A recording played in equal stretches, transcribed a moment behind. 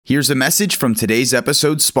Here's a message from today's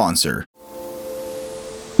episode's sponsor.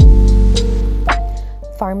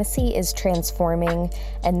 Pharmacy is transforming,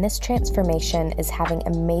 and this transformation is having a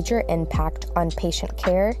major impact on patient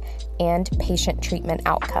care and patient treatment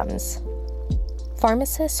outcomes.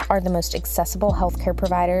 Pharmacists are the most accessible healthcare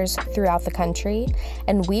providers throughout the country,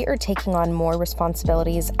 and we are taking on more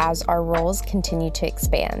responsibilities as our roles continue to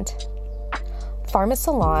expand.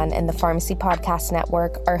 PharmaSalon and the Pharmacy Podcast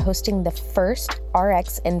Network are hosting the first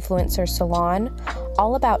RX Influencer Salon,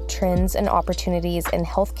 all about trends and opportunities in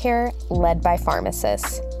healthcare led by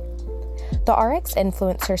pharmacists. The RX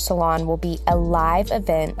Influencer Salon will be a live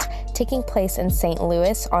event taking place in St.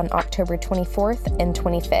 Louis on October 24th and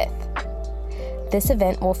 25th. This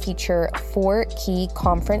event will feature 4 key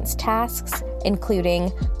conference tasks,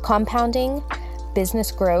 including compounding,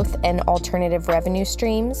 business growth and alternative revenue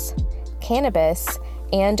streams, cannabis,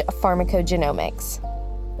 and pharmacogenomics.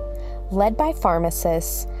 Led by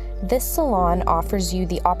pharmacists, this salon offers you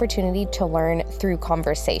the opportunity to learn through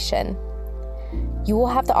conversation. You will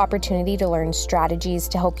have the opportunity to learn strategies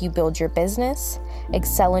to help you build your business,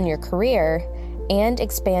 excel in your career, and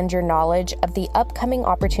expand your knowledge of the upcoming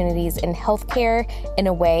opportunities in healthcare in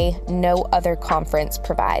a way no other conference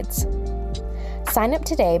provides. Sign up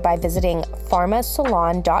today by visiting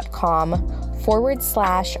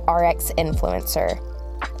pharmasalon.com/RX influencer.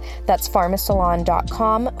 That's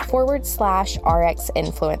pharmasalon.com/RX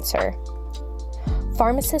influencer.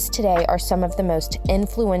 Pharmacists today are some of the most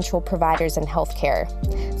influential providers in healthcare.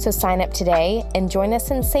 So sign up today and join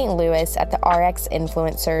us in St. Louis at the RX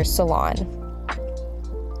Influencer Salon.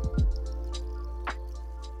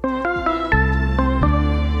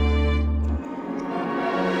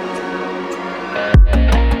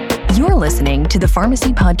 You're listening to the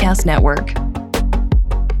Pharmacy Podcast Network.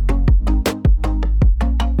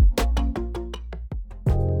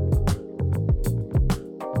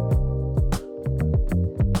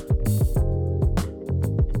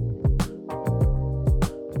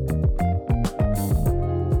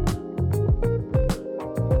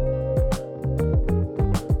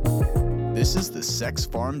 This is the Sex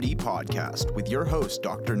PharmD podcast with your host,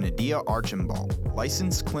 Dr. Nadia Archambault,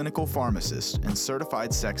 licensed clinical pharmacist and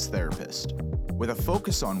certified sex therapist. With a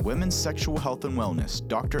focus on women's sexual health and wellness,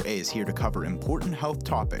 Dr. A is here to cover important health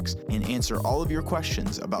topics and answer all of your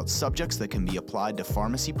questions about subjects that can be applied to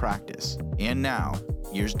pharmacy practice. And now,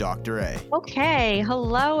 here's Dr. A. Okay,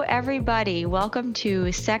 hello everybody. Welcome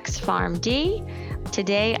to Sex PharmD.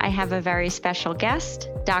 Today I have a very special guest,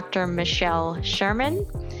 Dr. Michelle Sherman.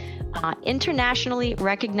 Internationally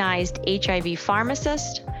recognized HIV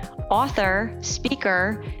pharmacist, author,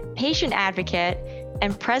 speaker, patient advocate,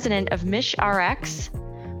 and president of MishRx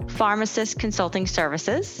Pharmacist Consulting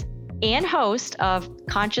Services, and host of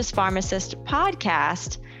Conscious Pharmacist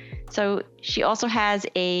podcast. So she also has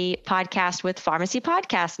a podcast with Pharmacy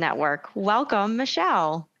Podcast Network. Welcome,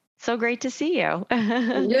 Michelle. So great to see you.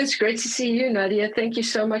 It's great to see you, Nadia. Thank you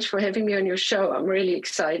so much for having me on your show. I'm really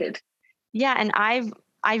excited. Yeah, and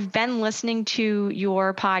I've been listening to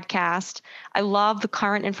your podcast. I love the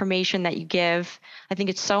current information that you give. I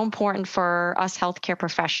think it's so important for us healthcare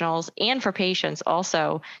professionals and for patients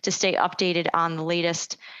also to stay updated on the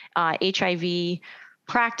latest HIV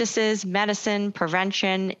practices, medicine,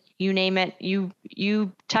 prevention, you name it. You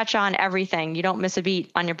touch on everything. You don't miss a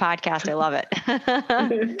beat on your podcast. I love it.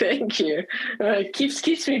 Thank you. It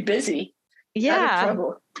keeps me busy. Yeah, out of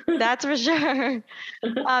trouble. That's for sure.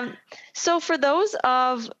 So for those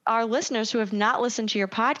of our listeners who have not listened to your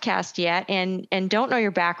podcast yet and don't know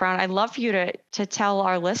your background, I'd love for you to tell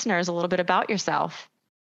our listeners a little bit about yourself.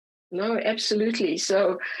 No, absolutely.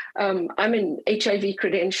 So I'm an HIV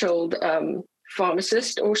credentialed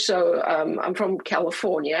pharmacist. Also, I'm from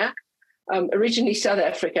California, originally South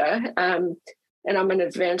Africa. And I'm an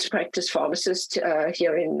advanced practice pharmacist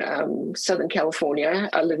here in Southern California.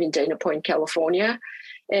 I live in Dana Point, California.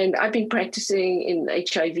 And I've been practicing in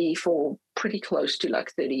HIV for pretty close to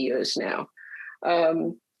like 30 years now.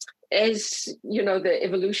 As you know, the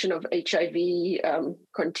evolution of HIV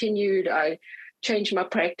continued. I changed my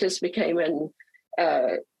practice, became an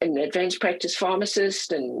advanced practice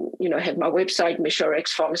pharmacist, and have my website, MishRx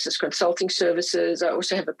Pharmacist Consulting Services. I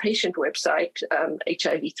also have a patient website,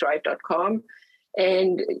 HIVthrive.com.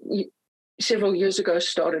 And several years ago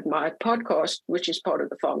started my podcast, which is part of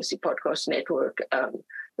the Pharmacy Podcast Network,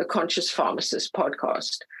 the Conscious Pharmacist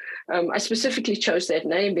podcast. I specifically chose that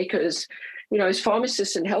name because, as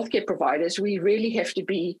pharmacists and healthcare providers, we really have to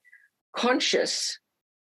be conscious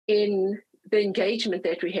in the engagement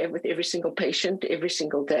that we have with every single patient every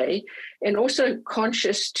single day, and also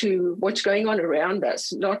conscious to what's going on around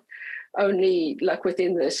us, not only like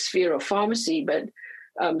within the sphere of pharmacy, but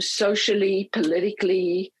socially,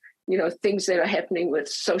 politically, things that are happening with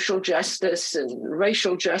social justice and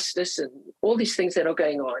racial justice and all these things that are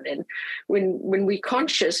going on. And when we're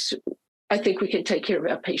conscious, I think we can take care of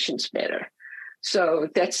our patients better. So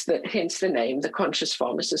that's hence the name, the Conscious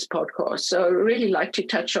Pharmacist Podcast. So I really like to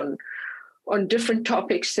touch on different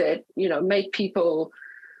topics that, make people,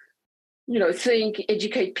 think,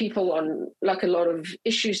 educate people on like a lot of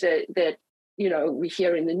issues that we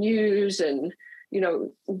hear in the news, and,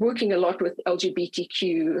 working a lot with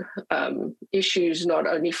LGBTQ issues, not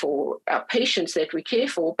only for our patients that we care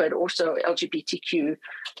for, but also LGBTQ,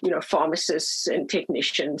 pharmacists and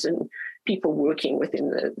technicians and people working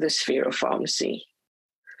within the sphere of pharmacy.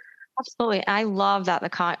 Absolutely. I love that,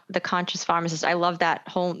 the conscious pharmacist. I love that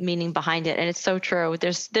whole meaning behind it. And it's so true.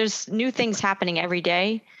 There's new things happening every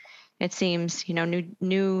day. It seems,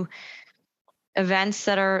 new events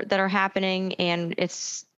that are happening, and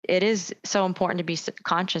it is so important to be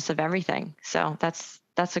conscious of everything. So that's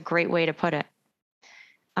a great way to put it.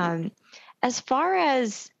 As far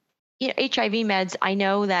as HIV meds, I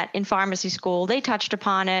know that in pharmacy school, they touched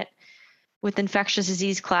upon it with infectious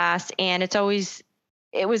disease class, and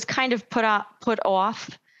it was kind of put off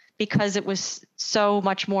because it was so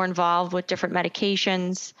much more involved with different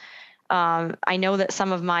medications. I know that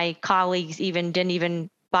some of my colleagues didn't even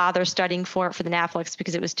bother studying for the NAFLEX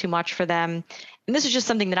because it was too much for them. And this is just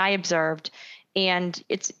something that I observed. And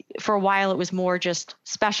for a while, it was more just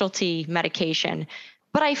specialty medication.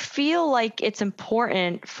 But I feel like it's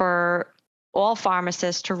important for all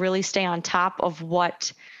pharmacists to really stay on top of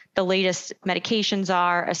what the latest medications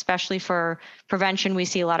are, especially for prevention. We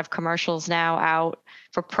see a lot of commercials now out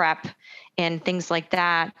for PrEP and things like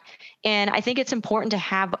that. And I think it's important to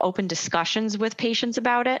have open discussions with patients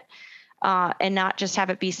about it, and not just have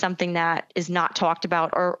it be something that is not talked about.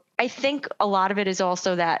 Or I think a lot of it is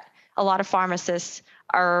also that a lot of pharmacists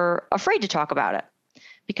are afraid to talk about it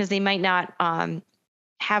because they might not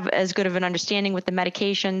have as good of an understanding with the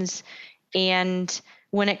medications. And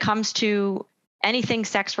when it comes to anything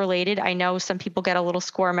sex related, I know some people get a little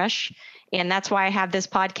squirmish, and that's why I have this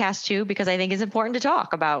podcast too, because I think it's important to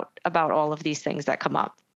talk about all of these things that come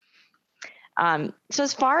up. So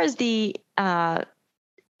as far as the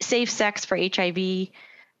safe sex for HIV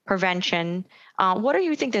prevention, what do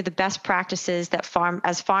you think are the best practices that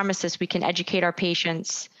as pharmacists we can educate our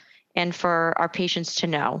patients and for our patients to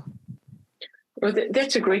know? Well,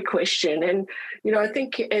 that's a great question. And, I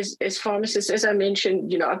think as pharmacists, as I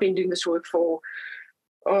mentioned, I've been doing this work for,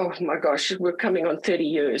 oh my gosh, we're coming on 30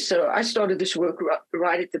 years. So I started this work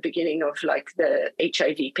right at the beginning of like the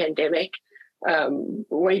HIV pandemic,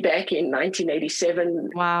 way back in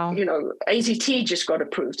 1987. Wow. AZT just got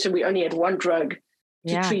approved. So we only had one drug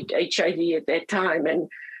to treat HIV at that time. And,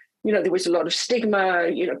 there was a lot of stigma,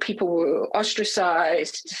 people were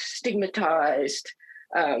ostracized, stigmatized.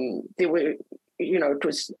 There were, it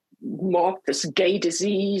was marked this gay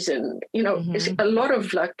disease, and, it's a lot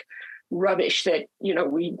of like rubbish that,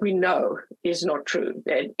 we know is not true,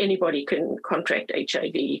 that anybody can contract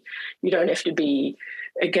HIV. You don't have to be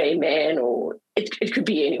a gay man, or it could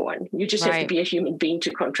be anyone. You just have to be a human being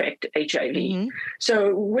to contract HIV. Mm-hmm.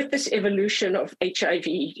 So with this evolution of HIV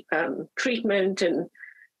treatment, and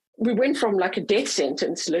we went from like a death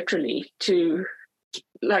sentence literally to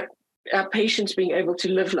like our patients being able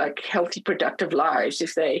to live like healthy, productive lives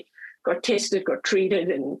if they got tested, got treated,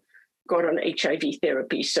 and got on HIV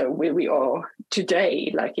therapy. So where we are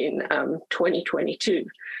today, like in 2022,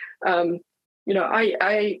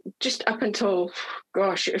 I just up until,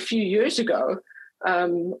 a few years ago,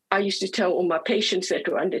 I used to tell all my patients that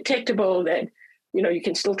were undetectable that, you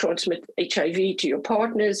can still transmit HIV to your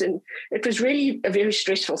partners. And it was really a very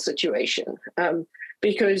stressful situation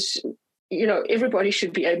because, everybody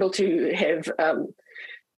should be able to have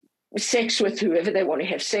sex with whoever they want to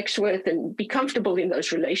have sex with and be comfortable in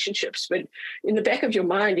those relationships. But in the back of your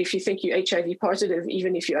mind, if you think you're HIV positive,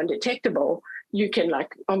 even if you're undetectable, you can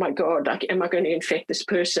like, oh my God, like, am I going to infect this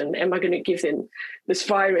person? Am I going to give them this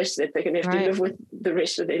virus that they're going to have to live with the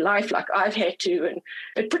rest of their life, like I've had to? And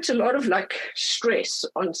it puts a lot of like stress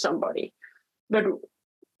on somebody. But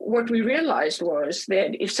what we realized was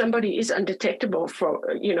that if somebody is undetectable for,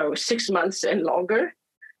 6 months and longer,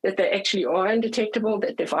 that they actually are undetectable,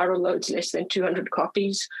 that their viral load's less than 200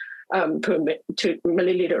 copies per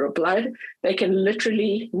milliliter of blood, they can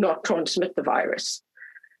literally not transmit the virus.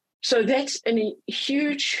 So that's a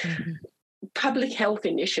huge public health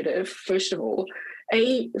initiative, first of all.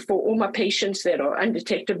 For all my patients that are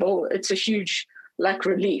undetectable, it's a huge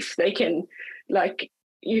relief. They can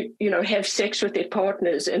have sex with their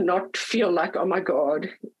partners and not feel like, oh my God,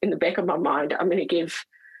 in the back of my mind, I'm going to give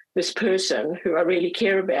this person who I really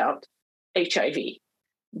care about HIV.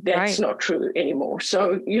 That's Right. not true anymore.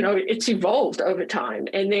 So, it's evolved over time.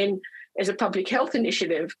 And then as a public health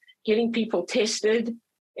initiative, getting people tested,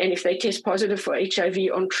 and if they test positive for HIV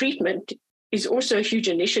on treatment, is also a huge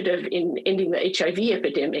initiative in ending the HIV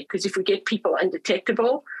epidemic, because if we get people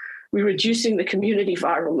undetectable, we're reducing the community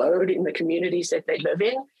viral load in the communities that they live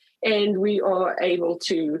in, and we are able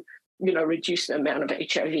to, reduce the amount of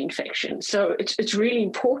HIV infection. So it's really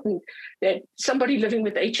important that somebody living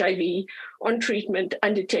with HIV on treatment,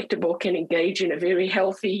 undetectable, can engage in a very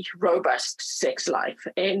healthy, robust sex life.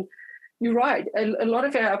 And you're right, a lot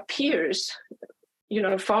of our peers,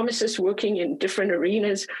 pharmacists working in different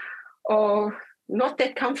arenas, are not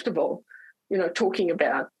that comfortable, talking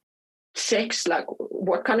about sex, like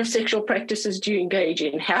what kind of sexual practices do you engage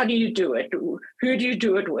in? How do you do it? Who do you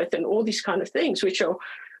do it with? And all these kind of things, which are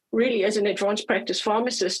really, as an advanced practice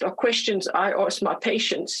pharmacist, are questions I ask my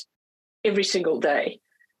patients every single day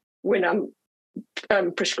when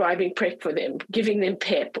I'm prescribing PrEP for them, giving them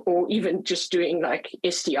PEP, or even just doing like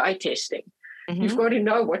STI testing. Mm-hmm. You've got to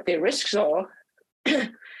know what their risks are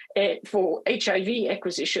for HIV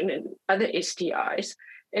acquisition and other STIs,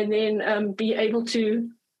 and then be able to,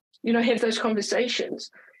 have those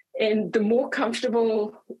conversations. And the more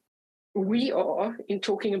comfortable we are in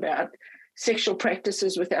talking about sexual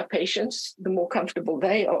practices with our patients, the more comfortable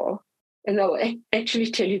they are. And they'll actually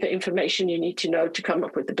tell you the information you need to know to come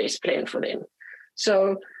up with the best plan for them.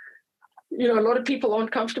 So, a lot of people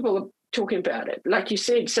aren't comfortable talking about it. Like you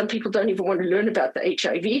said, some people don't even want to learn about the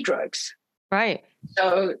HIV drugs. Right.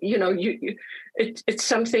 So, it's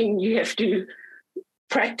something you have to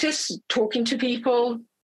practice, talking to people,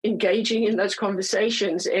 engaging in those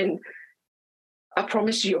conversations. And I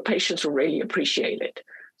promise you, your patients will really appreciate it.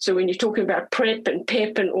 So when you're talking about PrEP and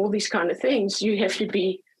PEP and all these kind of things, you have to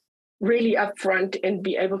be really upfront and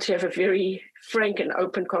be able to have a very frank and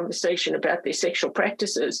open conversation about their sexual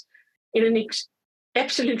practices in an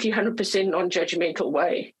absolutely 100% non-judgmental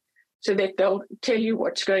way, so that they'll tell you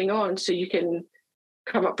what's going on so you can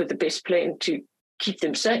come up with the best plan to keep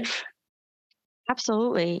them safe.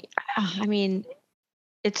 Absolutely. I mean,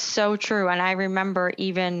 it's so true. And I remember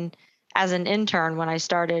even as an intern when I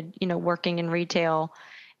started, working in retail,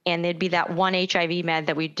 and there'd be that one HIV med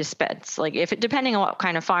that we'd dispense, like depending on what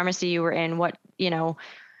kind of pharmacy you were in,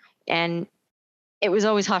 and it was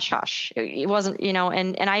always hush hush. It wasn't,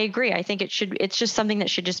 and I agree. I think it's just something that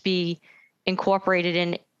should just be incorporated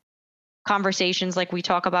in conversations. Like we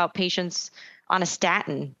talk about patients on a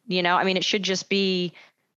statin, it should just be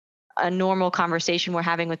a normal conversation we're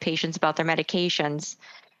having with patients about their medications.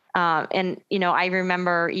 And I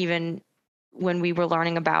remember even when we were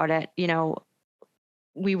learning about it,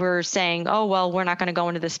 we were saying, oh, well, we're not going to go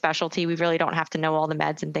into this specialty. We really don't have to know all the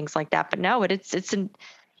meds and things like that. But no,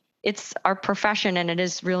 it's our profession, and it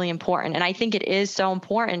is really important. And I think it is so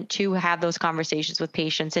important to have those conversations with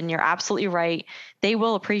patients. And you're absolutely right. They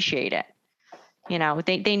will appreciate it.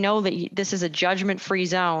 They know that this is a judgment-free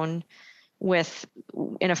zone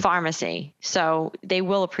in a pharmacy. So they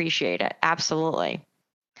will appreciate it. Absolutely.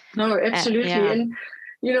 No, absolutely. Yeah. And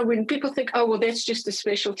when people think, oh, well, that's just a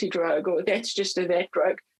specialty drug, or that's just that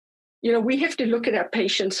drug, we have to look at our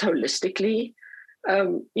patients holistically.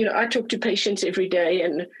 I talk to patients every day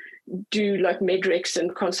and do like medrecs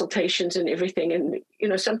and consultations and everything.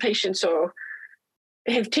 And, some patients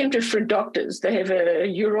have 10 different doctors. They have a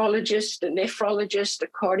urologist, a nephrologist, a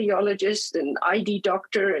cardiologist, an ID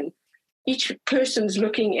doctor, and each person's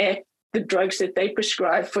looking at the drugs that they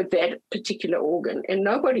prescribe for that particular organ. And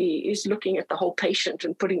nobody is looking at the whole patient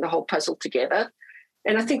and putting the whole puzzle together.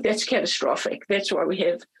 And I think that's catastrophic. That's why we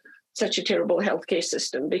have such a terrible healthcare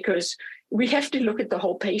system, because we have to look at the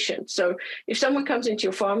whole patient. So if someone comes into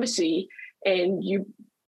your pharmacy and you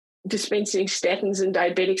dispensing statins and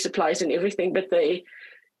diabetic supplies and everything, but they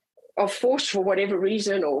are forced for whatever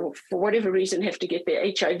reason, or for whatever reason have to get their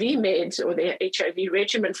HIV meds or their HIV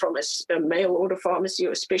regimen from a mail order pharmacy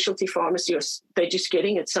or a specialty pharmacy, or they're just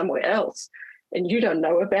getting it somewhere else, and you don't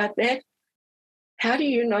know about that, how do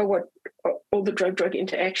you know what all the drug-drug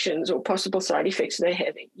interactions or possible side effects they're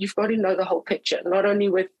having? You've got to know the whole picture, not only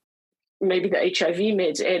with maybe the HIV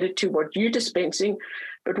meds added to what you're dispensing,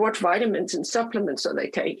 but what vitamins and supplements are they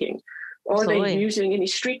taking? Are Absolutely. they using any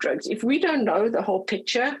street drugs? If we don't know the whole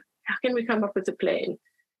picture, how can we come up with a plan?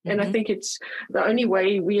 And I think it's the only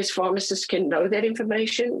way we as pharmacists can know that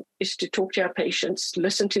information is to talk to our patients,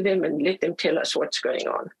 listen to them, and let them tell us what's going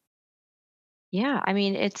on. Yeah,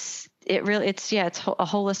 it's a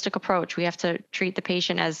holistic approach. We have to treat the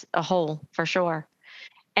patient as a whole, for sure.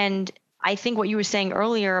 And I think what you were saying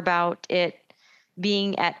earlier about it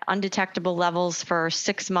being at undetectable levels for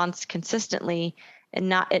 6 months consistently and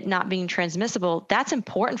not being transmissible, that's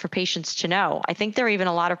important for patients to know. I think there are even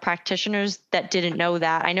a lot of practitioners that didn't know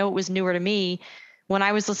that. I know it was newer to me when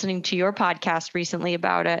I was listening to your podcast recently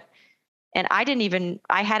about it. And I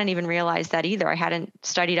hadn't even realized that either. I hadn't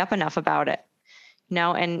studied up enough about it.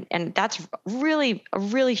 And that's really a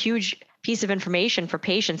really huge piece of information for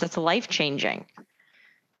patients. That's life-changing.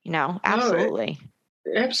 Absolutely.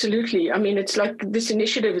 Absolutely. I mean, it's like this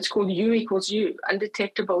initiative, it's called U equals U.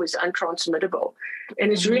 Undetectable is untransmittable.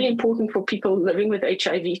 And it's really important for people living with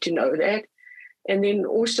HIV to know that. And then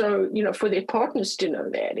also, for their partners to know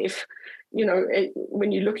that. If,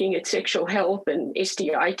 when you're looking at sexual health and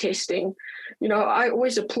STI testing, I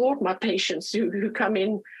always applaud my patients who come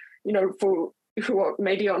in, who are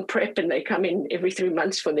maybe on PrEP and they come in every 3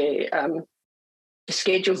 months for their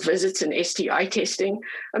scheduled visits and STI testing.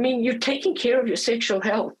 I mean, you're taking care of your sexual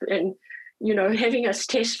health and, having us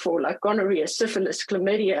test for like gonorrhea, syphilis,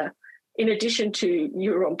 chlamydia, in addition to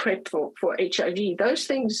you're on PrEP for HIV. Those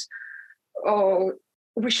things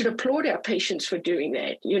we should applaud our patients for doing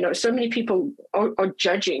that. So many people are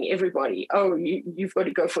judging everybody. Oh, you've got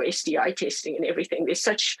to go for STI testing and everything. There's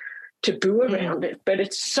such taboo around it, but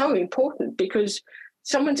it's so important because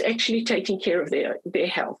someone's actually taking care of their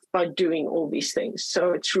health by doing all these things.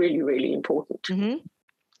 So it's really, really important. Mm-hmm.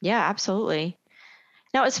 Yeah, absolutely.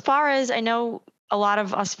 Now, as far as I know, a lot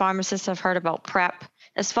of us pharmacists have heard about PrEP.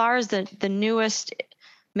 As far as the newest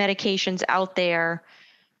medications out there,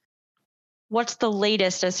 what's the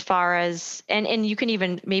latest as far as, and you can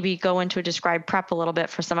even maybe go into describe PrEP a little bit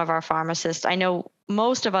for some of our pharmacists. I know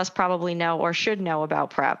most of us probably know or should know about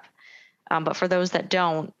PrEP, but for those that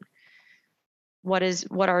don't, what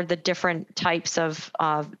are the different types of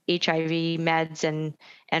HIV meds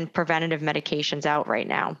and preventative medications out right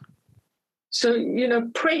now? So,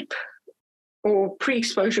 PrEP or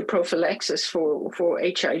pre-exposure prophylaxis for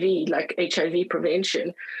HIV, like HIV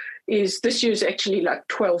prevention, this year is actually like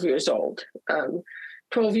 12 years old.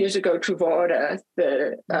 12 years ago, Truvada,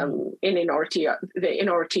 the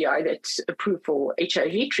NRTI that's approved for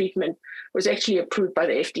HIV treatment, was actually approved by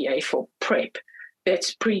the FDA for PrEP.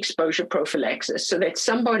 That's pre-exposure prophylaxis. So that's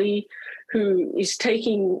somebody who is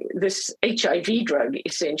taking this HIV drug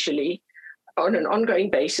essentially on an ongoing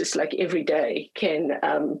basis, like every day, can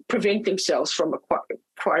prevent themselves from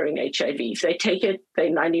acquiring HIV. If they take it,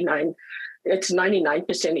 it's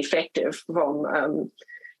 99% effective from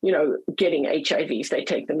getting HIV if they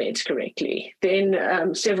take the meds correctly.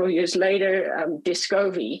 Then several years later,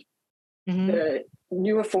 Descovy, the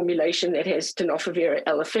newer formulation that has tenofovir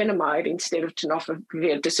alafenamide instead of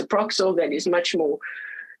tenofovir disoproxil, that is much more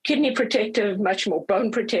kidney protective, much more bone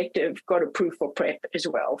protective, got approved for PrEP as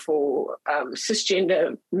well for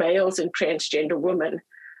cisgender males and transgender women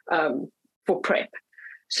for PrEP.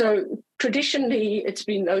 So traditionally, it's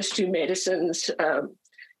been those two medicines,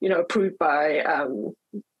 approved by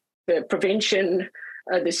the prevention,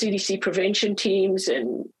 the CDC prevention teams,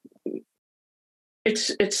 and it's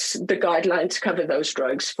the guidelines cover those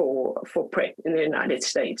drugs for PrEP in the United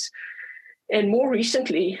States. And more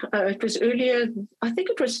recently, it was earlier, I think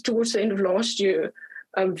it was towards the end of last year,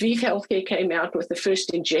 ViiV Healthcare came out with the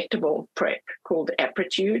first injectable PrEP called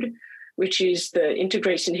Apretude, which is the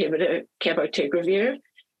integrase inhibitor cabotegravir.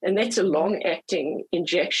 And that's a long-acting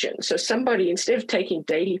injection. So somebody, instead of taking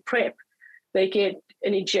daily PrEP, they get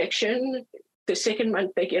an injection. The second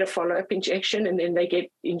month, they get a follow-up injection, and then they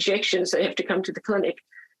get injections. They have to come to the clinic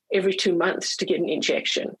every 2 months to get an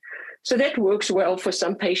injection. So that works well for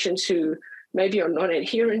some patients who maybe are not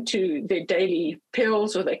adherent to their daily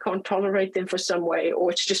pills, or they can't tolerate them for some way, or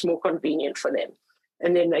it's just more convenient for them.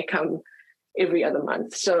 And then they come every other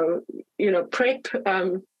month. So, PrEP,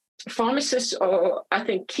 pharmacists are, I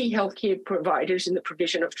think, key healthcare providers in the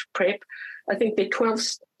provision of PrEP. I think there are 12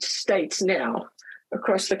 states now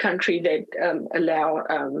across the country that allow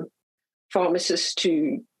pharmacists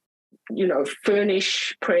to,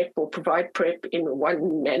 furnish PrEP or provide PrEP in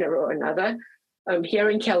one manner or another. Here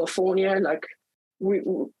in California, like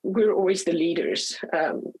we're always the leaders.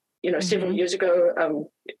 Several years ago,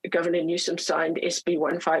 Governor Newsom signed SB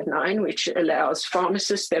 159, which allows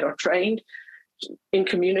pharmacists that are trained in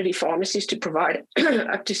community pharmacies to provide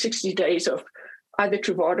up to 60 days of either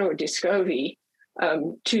Truvada or Descovy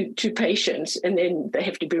to patients, and then they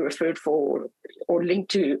have to be referred for or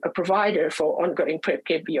linked to a provider for ongoing PrEP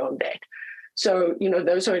care beyond that. So,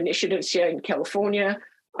 those are initiatives here in California.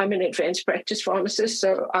 I'm an advanced practice pharmacist,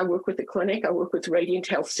 so I work with the clinic. I work with Radiant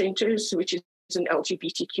Health Centers, which is an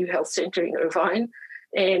LGBTQ health center in Irvine.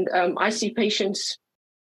 And I see patients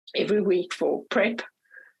every week for PrEP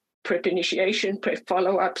initiation, PrEP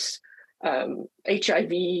follow-ups,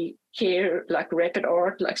 HIV care, like Rapid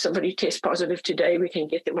ART, like somebody tests positive today, we can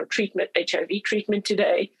get them on treatment, HIV treatment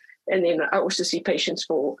today. And then I also see patients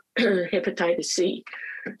for hepatitis C.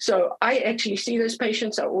 So I actually see those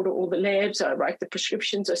patients. I order all the labs. I write the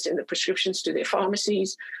prescriptions. I send the prescriptions to their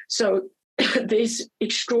pharmacies. So there's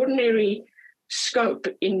extraordinary scope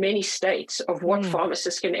in many states of what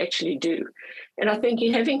pharmacists can actually do. And I think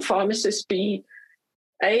having pharmacists be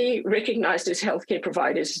recognized as healthcare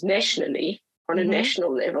providers nationally on a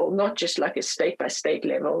national level, not just like a state by state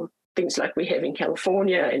level, things like we have in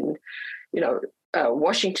California and,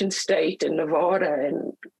 Washington State and Nevada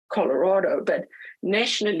and Colorado, but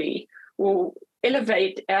nationally will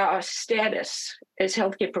elevate our status as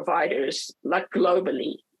healthcare providers, like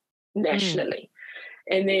globally, nationally.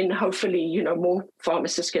 And then hopefully, more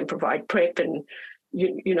pharmacists can provide PrEP and,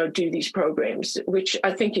 do these programs, which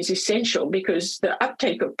I think is essential because the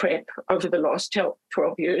uptake of PrEP over the last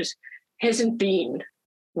 12 years hasn't been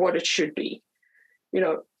what it should be.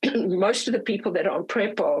 Most of the people that are on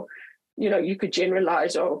PrEP are, you could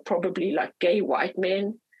generalize, are probably like gay white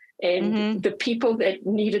men. And the people that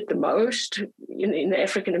need it the most in the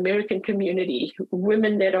African-American community,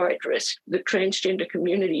 women that are at risk, the transgender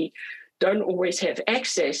community, don't always have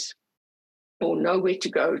access or know where to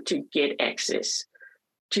go to get access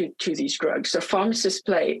to these drugs. So pharmacists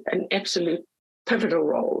play an absolute pivotal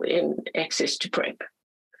role in access to PrEP.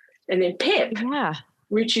 And then PEP,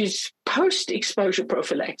 which is post-exposure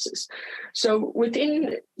prophylaxis. So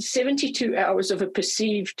within 72 hours of a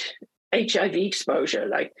perceived HIV exposure,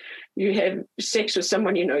 like you have sex with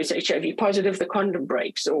someone you know is HIV positive, the condom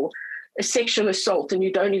breaks, or a sexual assault and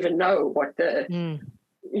you don't even know what the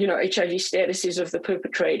HIV status is of the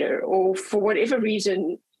perpetrator, or for whatever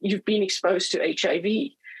reason you've been exposed to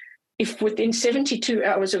HIV. If within 72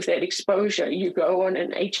 hours of that exposure you go on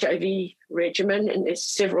an HIV regimen, and there's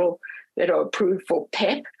several that are approved for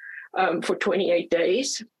PEP for 28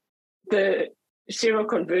 days, the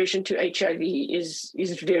seroconversion to HIV is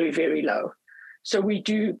very, very low. So we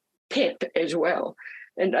do PEP as well.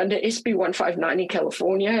 And under SB 159 in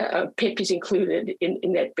California, PEP is included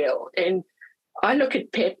in that bill. And I look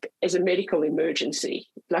at PEP as a medical emergency.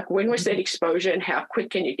 Like, when was that exposure and how quick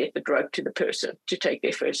can you get the drug to the person to take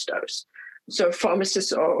their first dose? So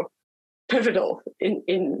pharmacists are pivotal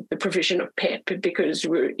in the provision of PEP because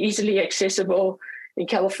we're easily accessible. In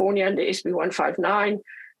California under SB 159,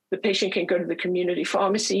 the patient can go to the community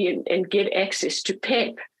pharmacy and get access to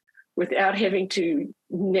PEP without having to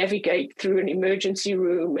navigate through an emergency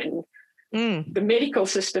room and the medical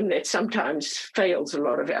system that sometimes fails a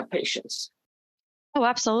lot of our patients. Oh,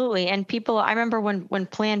 absolutely. And people, I remember when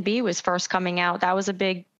Plan B was first coming out, that was a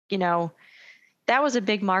big, that was a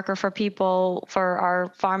big marker for people, for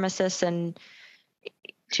our pharmacists, and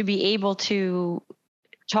to be able to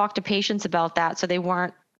talk to patients about that so they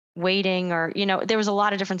weren't waiting, or, there was a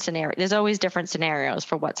lot of different scenarios. There's always different scenarios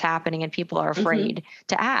for what's happening and people are afraid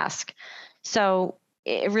to ask. So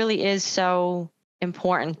it really is so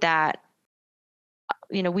important that,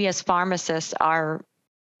 we as pharmacists are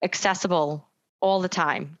accessible all the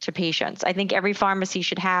time to patients. I think every pharmacy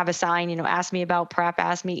should have a sign, ask me about PrEP,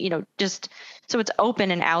 ask me, just so it's open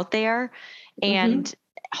and out there. And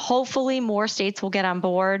hopefully more states will get on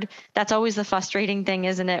board. That's always the frustrating thing,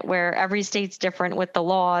 isn't it? Where every state's different with the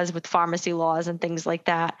laws, with pharmacy laws and things like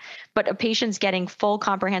that. But a patient's getting full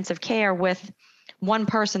comprehensive care with one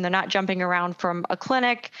person. They're not jumping around from a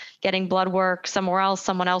clinic, getting blood work somewhere else,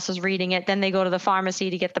 someone else is reading it, then they go to the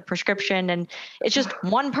pharmacy to get the prescription. And it's just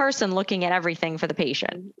one person looking at everything for the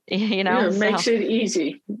patient, It makes it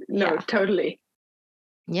easy. No, totally.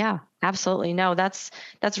 Yeah, absolutely. No, that's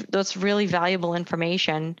really valuable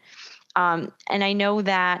information. And I know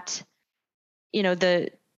that,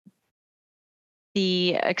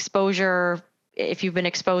 the exposure, if you've been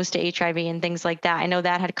exposed to HIV and things like that, I know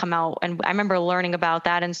that had come out, and I remember learning about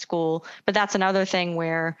that in school. But that's another thing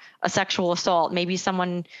where a sexual assault, maybe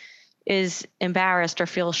someone is embarrassed or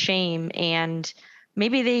feels shame, and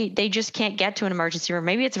maybe they just can't get to an emergency room.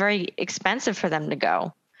 Maybe it's very expensive for them to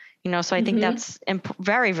go. So I think that's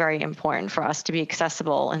very, very important for us to be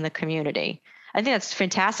accessible in the community. I think that's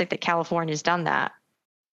fantastic that California's done that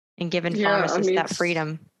and given pharmacists that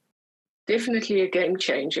freedom. Definitely a game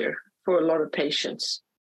changer for a lot of patients.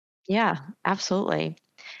 Yeah, absolutely.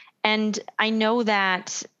 And I know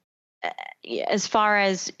that as far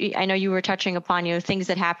as, I know you were touching upon, things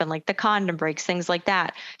that happen like the condom breaks, things like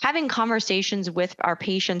that, having conversations with our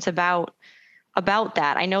patients about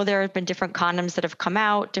that. I know there have been different condoms that have come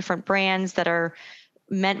out, different brands that are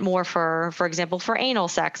meant more for example, for anal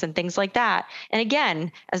sex and things like that. And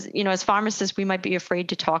again, as pharmacists, we might be afraid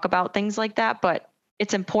to talk about things like that, but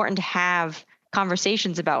it's important to have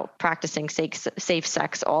conversations about practicing safe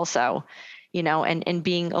sex also, and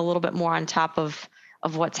being a little bit more on top of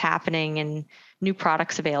what's happening and new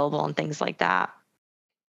products available and things like that.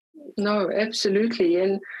 No, absolutely.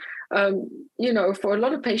 And, for a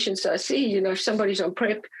lot of patients I see, if somebody's on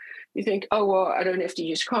PrEP, you think, oh, well, I don't have to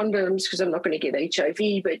use condoms because I'm not going to get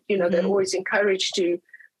HIV. But, they're always encouraged to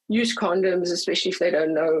use condoms, especially if they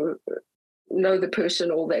don't know the person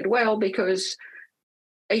all that well, because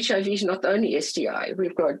HIV is not the only STI.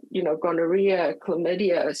 We've got, gonorrhea,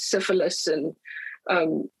 chlamydia, syphilis, and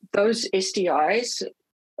those STIs.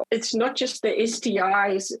 It's not just the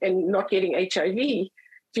STIs and not getting HIV.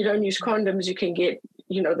 If you don't use condoms, you can get,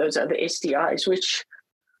 those other STIs, which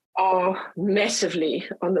are massively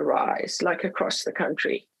on the rise, like across the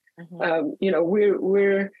country.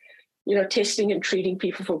 We're testing and treating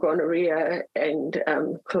people for gonorrhea and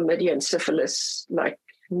chlamydia and syphilis like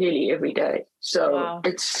nearly every day. So wow.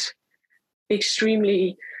 It's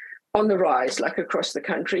extremely on the rise, like across the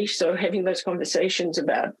country. So having those conversations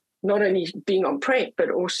about not only being on PrEP, but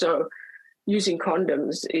also using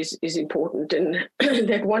condoms is important. And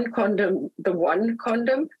that one condom, the One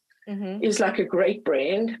Condom, is like a great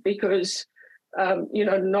brand because,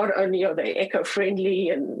 not only are they eco-friendly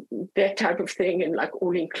and that type of thing and like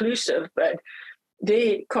all-inclusive, but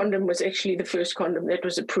their condom was actually the first condom that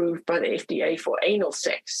was approved by the FDA for anal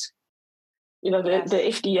sex. Yes. The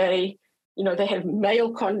FDA, they have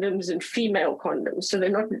male condoms and female condoms, so they're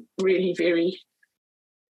not really very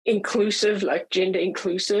inclusive, like gender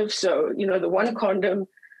inclusive. So, the One Condom,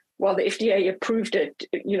 while the FDA approved it,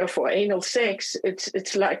 for anal sex,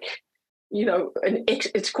 it's like,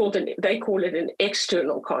 they call it an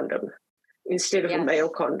external condom instead of a male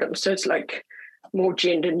condom. So it's like more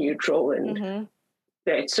gender neutral and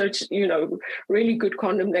that. So it's, really good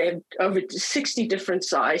condom. They have over 60 different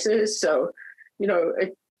sizes. So,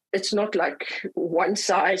 it's not like one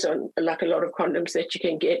size on like a lot of condoms that you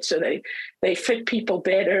can get. So they fit people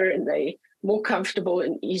better and they more comfortable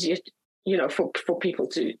and easier, for people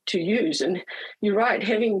to use. And you're right,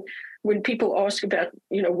 when people ask about,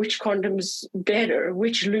 which condom's better,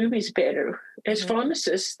 which lube is better, as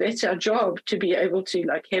pharmacists, that's our job, to be able to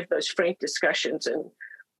like have those frank discussions and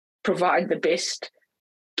provide the best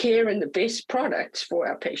care and the best products for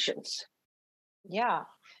our patients. Yeah.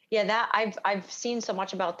 That I've seen so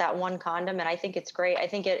much about that One Condom, and I think it's great. I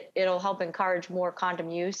think it'll help encourage more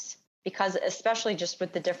condom use, because especially just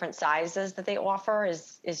with the different sizes that they offer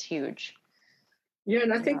is huge. Yeah,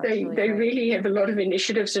 and I think they really have a lot of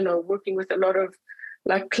initiatives and are working with a lot of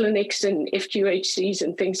like clinics and FQHCs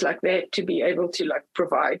and things like that to be able to like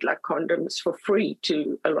provide like condoms for free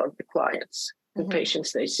to a lot of the clients and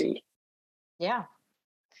patients they see. Yeah.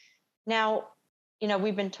 Now,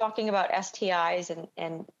 we've been talking about STIs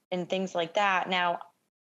and things like that now,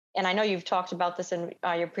 and I know you've talked about this in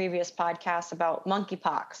your previous podcast about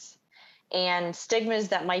monkeypox and stigmas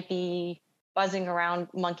that might be buzzing around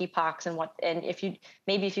monkeypox and if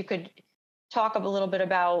you could talk a little bit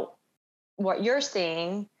about what you're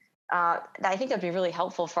seeing, I think that'd be really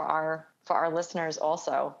helpful for our listeners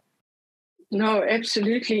also. No,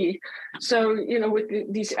 absolutely. So,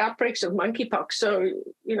 with these outbreaks of monkeypox, so,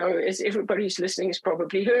 as everybody who's listening has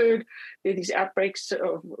probably heard, there are these outbreaks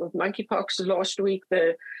of monkeypox. Last week,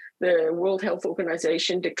 the World Health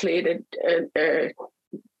Organization declared it a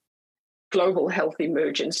global health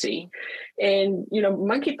emergency. And,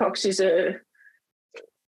 monkeypox is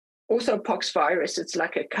orthopox virus. It's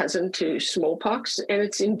like a cousin to smallpox, and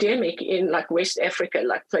it's endemic in like West Africa,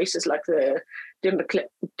 like places like the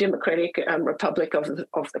Democratic Republic of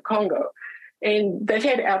the Congo. And they've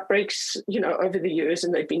had outbreaks, over the years,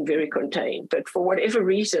 and they've been very contained. But for whatever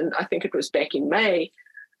reason, I think it was back in May,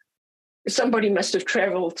 somebody must have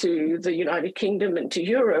traveled to the United Kingdom and to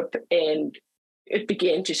Europe, and it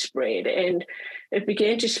began to spread. And it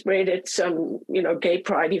began to spread at some, gay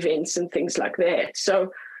pride events and things like that.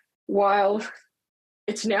 So while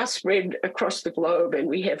it's now spread across the globe and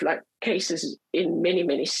we have like cases in many,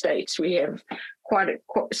 many states, we have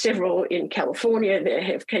several in California, they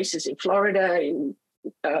have cases in Florida, in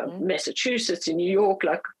Massachusetts, in New York,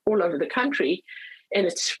 like all over the country, and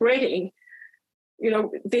it's spreading.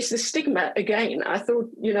 There's the stigma again. I thought,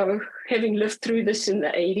 having lived through this in the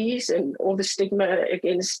 80s and all the stigma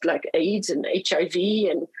against like AIDS and HIV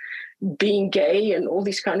and being gay and all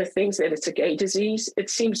these kind of things, that it's a gay disease, it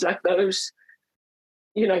seems like those,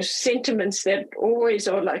 sentiments that always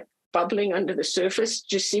are like bubbling under the surface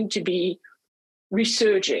just seem to be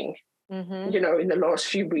resurging, in the last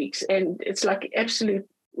few weeks. And it's like absolute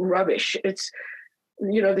rubbish. It's,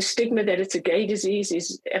 the stigma that it's a gay disease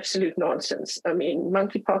is absolute nonsense. I mean,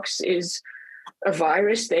 monkeypox is a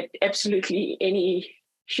virus that absolutely any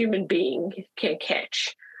human being can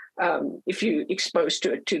catch. If you exposed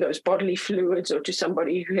to it, to those bodily fluids, or to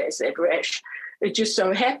somebody who has that rash. It just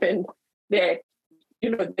so happened that,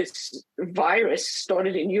 this virus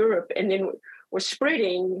started in Europe and then was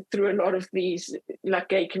spreading through a lot of these like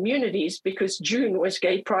gay communities, because June was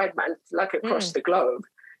Gay Pride Month, like across the globe.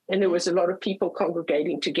 And there was a lot of people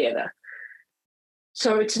congregating together.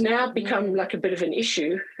 So it's now become like a bit of an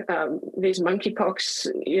issue. There's monkeypox,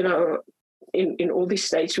 in all these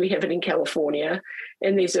states. We have it in California,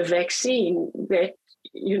 and there's a vaccine that,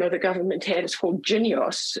 the government had. It's called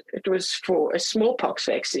Jynneos. It was for a smallpox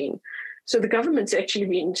vaccine. So the government's actually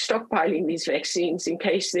been stockpiling these vaccines in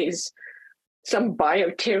case there's some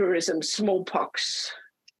bioterrorism smallpox.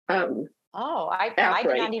 I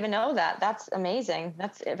did not even know that. That's amazing.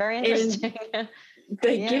 That's very interesting.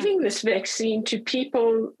 They're giving this vaccine to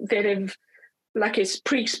people that have, like, as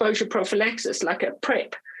pre-exposure prophylaxis, like a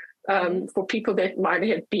PrEP, for people that might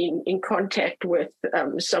have been in contact with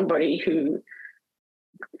somebody who,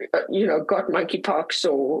 got monkeypox,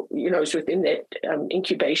 or, is within that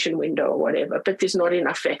incubation window or whatever, but there's not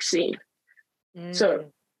enough vaccine. So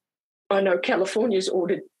I know California's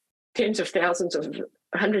ordered hundreds of thousands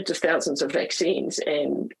of vaccines,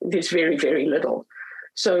 and there's very, very little.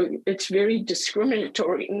 So it's very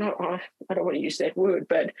discriminatory. No, I don't want to use that word,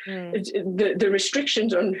 but the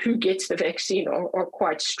restrictions on who gets the vaccine are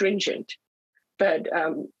quite stringent, but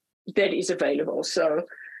that is available. So,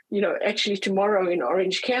 actually tomorrow in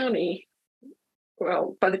Orange County,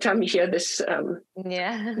 well, by the time you hear this,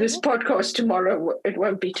 this podcast tomorrow, it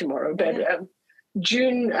won't be tomorrow, but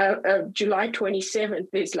July 27th,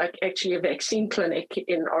 there's like actually a vaccine clinic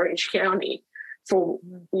in Orange County for,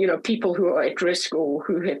 people who are at risk or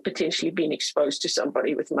who have potentially been exposed to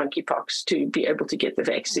somebody with monkeypox to be able to get the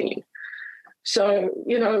vaccine. So,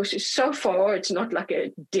 so far it's not like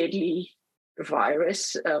a deadly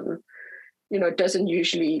virus. It doesn't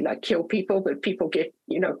usually like kill people, but people get,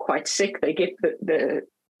 quite sick. They get the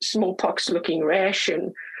smallpox looking rash,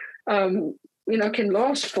 and, can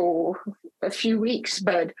last for a few weeks.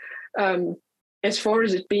 But as far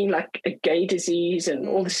as it being like a gay disease and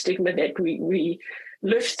all the stigma that we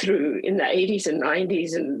lived through in the 80s and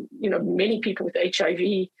 90s, and, many people with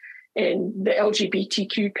HIV and the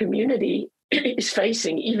LGBTQ community is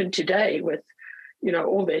facing even today with,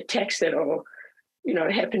 all the attacks that are,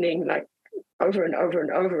 happening like over and over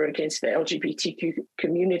and over against the LGBTQ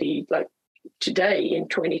community, like today in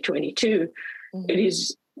 2022, it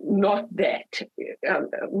is not that.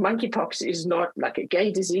 Monkeypox is not like a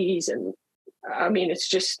gay disease, and I mean, it's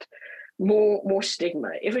just more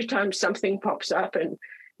stigma. Every time something pops up and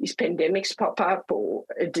these pandemics pop up or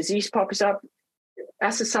a disease pops up,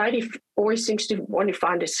 our society always seems to want to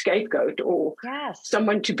find a scapegoat or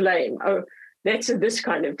someone to blame. Oh, that's this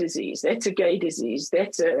kind of disease. That's a gay disease.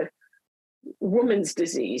 That's a woman's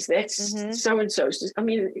disease. That's so-and-so's. I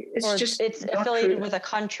mean, it's affiliated with a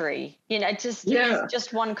country. It's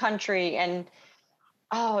just one country, and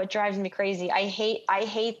it drives me crazy. I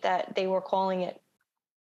hate that they were calling it,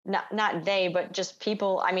 not they, but just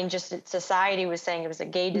people. I mean, just society was saying it was a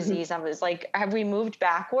gay disease. I was like, have we moved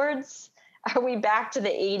backwards? Are we back to the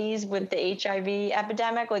 80s with the HIV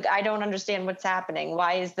epidemic? Like, I don't understand what's happening.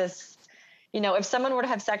 Why is this, if someone were to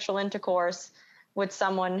have sexual intercourse with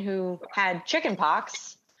someone who had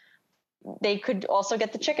chickenpox, they could also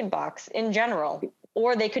get the chickenpox in general,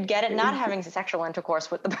 or they could get it not having sexual intercourse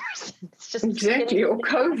with the person. It's just exactly, or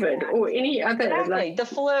COVID, or any other the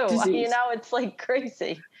flu. disease. It's like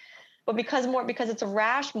crazy. But because it's a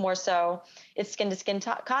rash, more so, it's skin to skin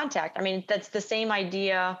contact. I mean, that's the same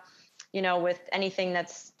idea, with anything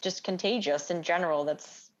that's just contagious in general.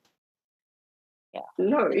 That's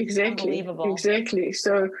no, exactly, exactly.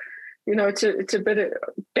 So, it's a bit of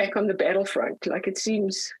back on the battlefront. Like, it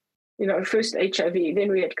seems, first HIV,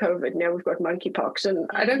 then we had COVID, now we've got monkeypox. And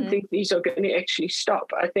I don't think these are going to actually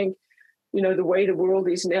stop. I think, the way the world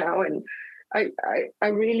is now, and I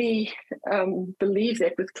really believe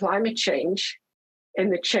that with climate change and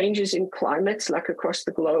the changes in climates, like across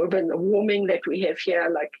the globe, and the warming that we have here,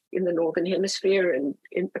 like in the Northern Hemisphere and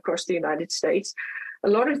across the United States, a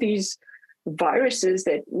lot of these viruses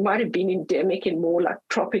that might have been endemic in more like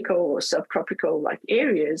tropical or subtropical like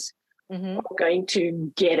areas are going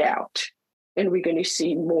to get out, and we're going to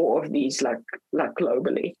see more of these like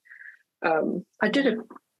globally. I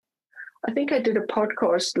think I did a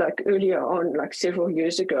podcast like earlier on, like several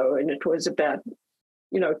years ago, and it was about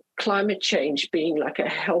climate change being like a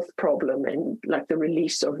health problem, and like the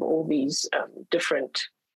release of all these different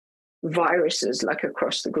viruses like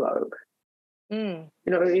across the globe.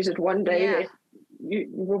 Is it one day that you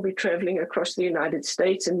will be traveling across the United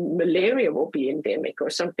States and malaria will be endemic or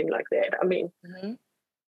something like that. I mean,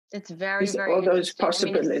 it's very, very all those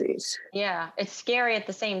interesting. possibilities. It's scary at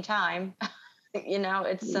the same time.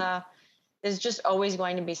 It's there's just always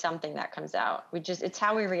going to be something that comes out. It's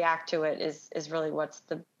how we react to it is really what's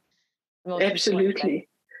the most absolutely.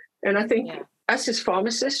 And I think us as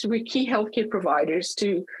pharmacists, we're key healthcare providers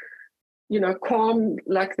to, calm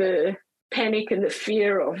like the panic and the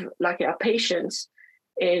fear of like our patients,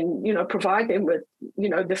 and provide them with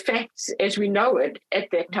the facts as we know it at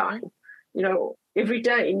that time. Every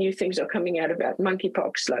day new things are coming out about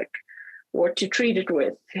monkeypox, like what to treat it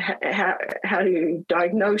with, how to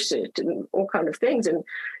diagnose it, and all kind of things. And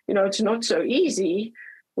it's not so easy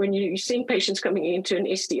when you're seeing patients coming into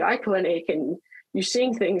an STI clinic and you're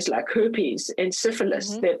seeing things like herpes and syphilis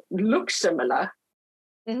that look similar.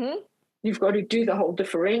 You've got to do the whole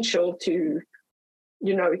differential to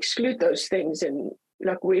exclude those things, and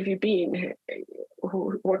like, where have you been,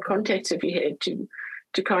 what contacts have you had to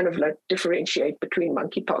kind of like differentiate between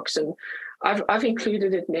monkeypox. And I've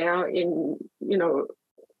included it now in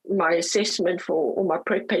my assessment for all my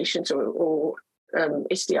PrEP patients or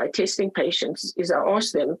STI testing patients, is I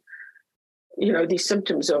ask them these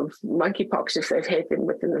symptoms of monkeypox, if they've had them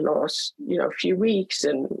within the last few weeks,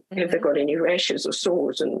 and have they got any rashes or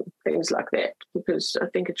sores and things like that, because I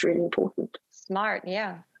think it's really important. Smart.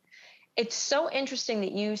 Yeah. It's so interesting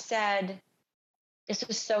that you said, this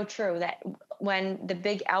was so true, that when the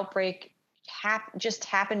big outbreak just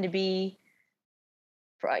happened to be,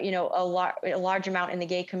 a large amount in the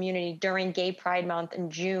gay community during Gay Pride Month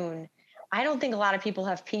in June, I don't think a lot of people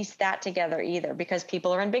have pieced that together either, because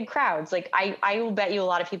people are in big crowds. Like I will bet you a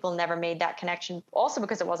lot of people never made that connection, also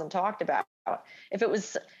because it wasn't talked about. If it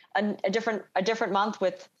was a different month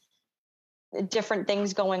with different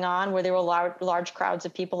things going on, where there were large crowds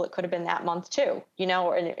of people, it could have been that month too,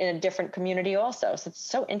 or in a different community also. So it's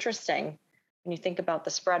so interesting when you think about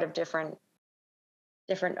the spread of different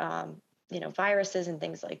viruses and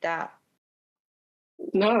things like that.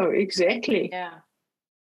 No, exactly. Yeah.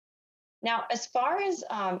 Now, as far as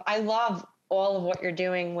I love all of what you're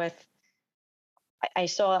doing with, I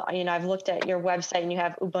saw, I've looked at your website and you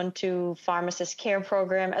have Ubuntu Pharmacist Care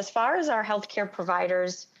Program. As far as our healthcare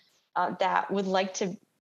providers that would like to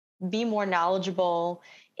be more knowledgeable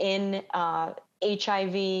in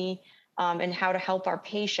HIV and how to help our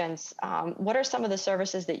patients, what are some of the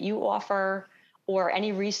services that you offer, or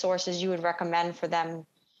any resources you would recommend for them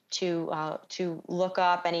to look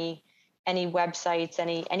up, any websites,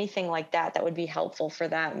 anything like that would be helpful for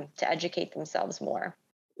them to educate themselves more?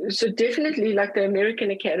 So definitely, like the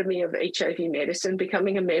American Academy of HIV Medicine,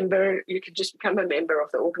 becoming a member, you can just become a member of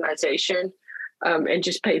the organization and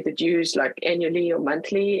just pay the dues like annually or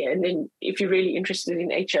monthly. And then if you're really interested in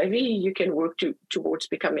HIV, you can work towards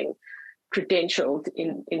becoming credentialed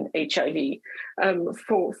in HIV.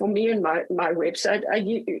 For me and my website,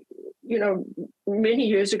 many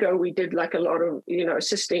years ago, we did like a lot of,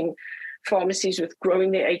 assisting pharmacies with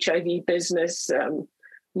growing their HIV business,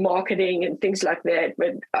 marketing and things like that.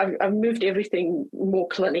 But I've moved everything more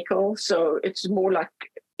clinical. So it's more like,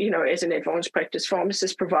 as an advanced practice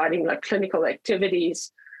pharmacist, providing like clinical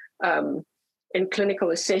activities and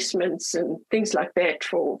clinical assessments and things like that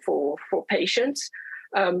for patients.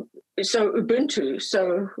 So Ubuntu.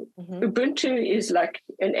 Ubuntu is like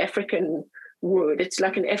an African word. It's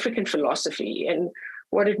like an African philosophy. And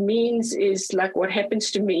what it means is like, what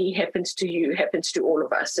happens to me happens to you, happens to all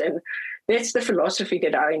of us. And that's the philosophy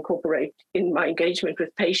that I incorporate in my engagement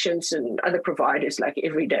with patients and other providers like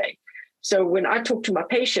every day. So when I talk to my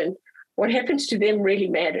patient, what happens to them really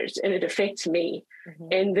matters, and it affects me.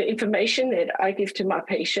 And the information that I give to my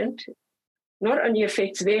patient not only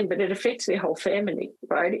affects them, but it affects their whole family,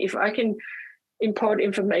 right? If I can impart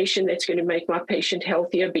information that's going to make my patient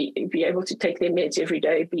healthier, be able to take their meds every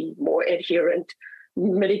day, be more adherent,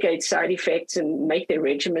 mitigate side effects, and make their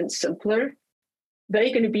regimens simpler,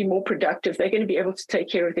 they're going to be more productive. They're going to be able to take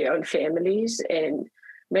care of their own families and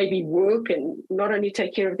maybe work, and not only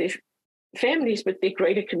take care of their families, but their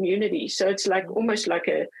greater community. So it's like almost like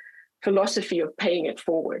a philosophy of paying it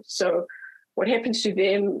forward. So what happens to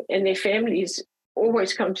them and their families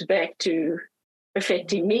always comes back to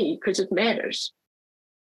affecting me, because it matters.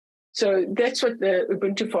 So that's what the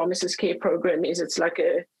Ubuntu Pharmacist Care Program is. It's like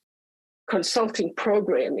a consulting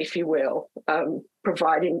program, if you will,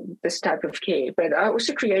 providing this type of care. But I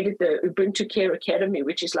also created the Ubuntu Care Academy,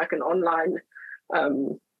 which is like an online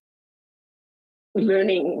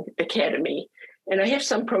learning academy. And I have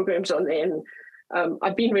some programs on there. And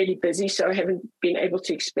I've been really busy, so I haven't been able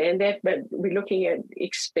to expand that, but we're looking at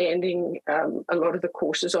expanding a lot of the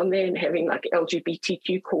courses on there and having like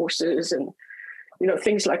LGBTQ courses and,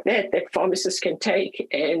 things like that pharmacists can take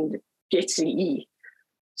and get CE.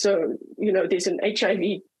 So, there's an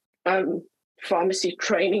HIV pharmacy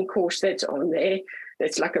training course that's on there.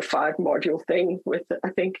 That's like a 5-module thing with, I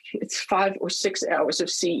think it's 5 or 6 hours of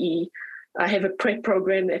CE. I have a prep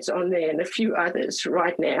program that's on there and a few others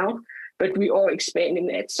right now. But we are expanding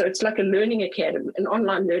that. So it's like a learning academy, an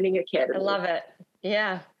online learning academy. I love it.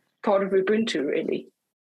 Yeah. Part of Ubuntu, really.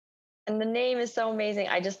 And the name is so amazing.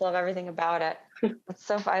 I just love everything about it. It's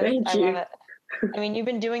so fun. Thank you. Love it. I mean, you've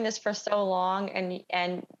been doing this for so long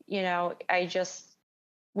and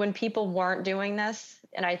when people weren't doing this,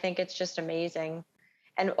 and I think it's just amazing.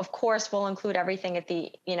 And of course, we'll include everything at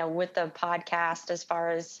the, with the podcast as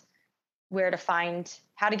far as where to find,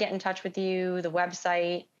 how to get in touch with you, the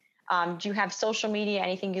website. Do you have social media,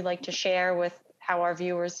 anything you'd like to share with how our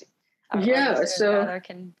viewers can?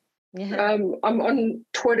 Yeah. I'm on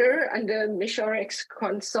Twitter under MishRx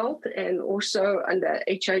Consult and also under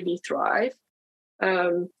HIV Thrive.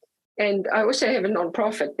 And I also have a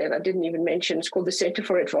nonprofit that I didn't even mention. It's called the Center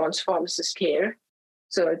for Advanced Pharmacist Care.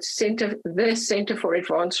 So it's the Center for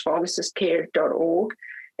Advanced Pharmacist Care.org.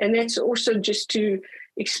 And that's also just to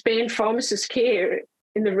expand pharmacist care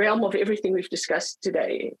in the realm of everything we've discussed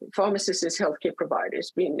today. Pharmacists as healthcare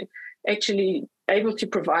providers, being actually able to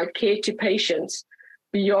provide care to patients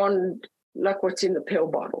beyond like what's in the pill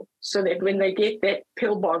bottle, so that when they get that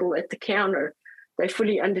pill bottle at the counter, they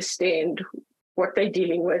fully understand what they're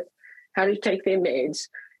dealing with, how to take their meds,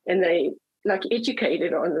 and they like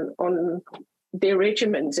educated on their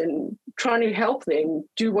regimens and trying to help them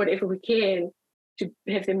do whatever we can to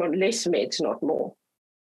have them on less meds, not more.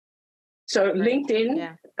 So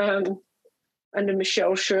LinkedIn, under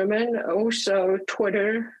Michelle Sherman, also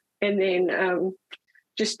Twitter, and then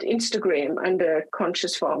just Instagram under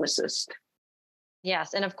Conscious Pharmacist.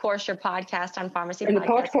 Yes, and of course your podcast on pharmacy. And the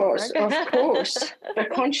podcast, of course, the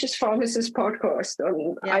Conscious Pharmacist podcast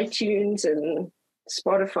on iTunes and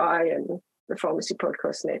Spotify and the Pharmacy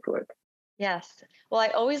Podcast Network. Yes. Well, I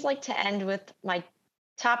always like to end with my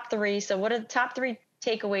top 3. So what are the top 3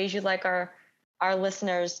 takeaways you'd like our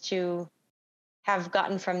listeners to have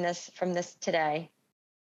gotten from this today?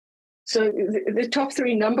 So the top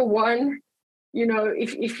 3, number 1,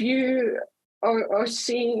 if you are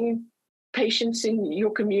seeing patients in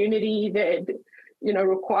your community that,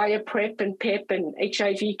 require PrEP and PEP and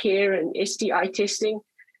HIV care and STI testing,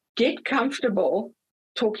 get comfortable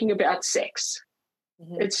talking about sex.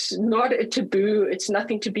 Mm-hmm. It's not a taboo. It's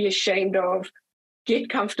nothing to be ashamed of. Get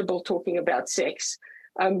comfortable talking about sex.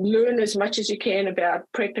 Learn as much as you can about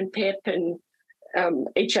PrEP and PEP and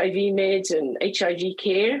HIV meds and HIV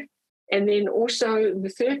care. And then also the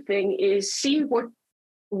third thing is see what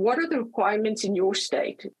are the requirements in your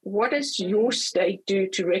state? What does your state do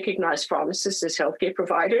to recognize pharmacists as healthcare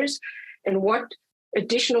providers? And what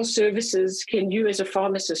additional services can you as a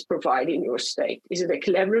pharmacist provide in your state? Is it a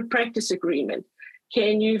collaborative practice agreement?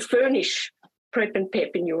 Can you furnish PrEP and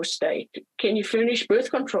PEP in your state? Can you furnish birth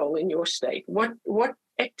control in your state? What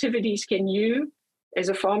activities can you as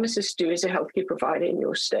a pharmacist do as a healthcare provider in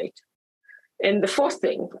your state? And the fourth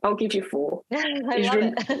thing, I'll give you 4,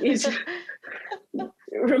 is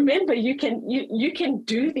remember you can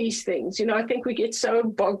do these things. I think we get so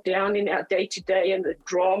bogged down in our day-to-day and the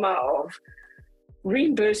drama of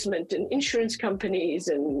reimbursement and insurance companies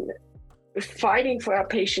and fighting for our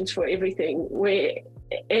patients for everything,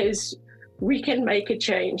 whereas we can make a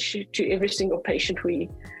change to every single patient we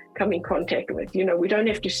come in contact with. We don't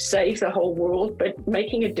have to save the whole world, but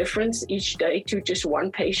making a difference each day to just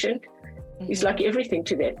one patient is like everything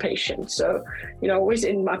to that patient. So, I always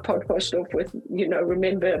end my podcast off with,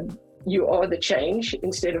 remember you are the change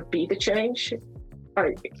instead of be the change.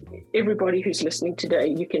 Everybody who's listening today,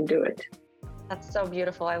 you can do it. That's so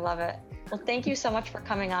beautiful. I love it. Well, thank you so much for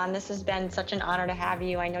coming on. This has been such an honor to have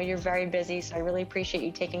you. I know you're very busy, so I really appreciate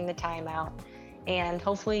you taking the time out. And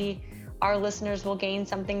hopefully our listeners will gain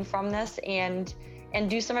something from this and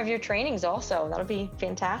do some of your trainings also. That'll be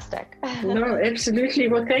fantastic. No, absolutely.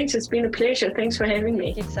 Well, thanks. It's been a pleasure. Thanks for having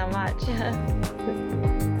me. Thank you so much.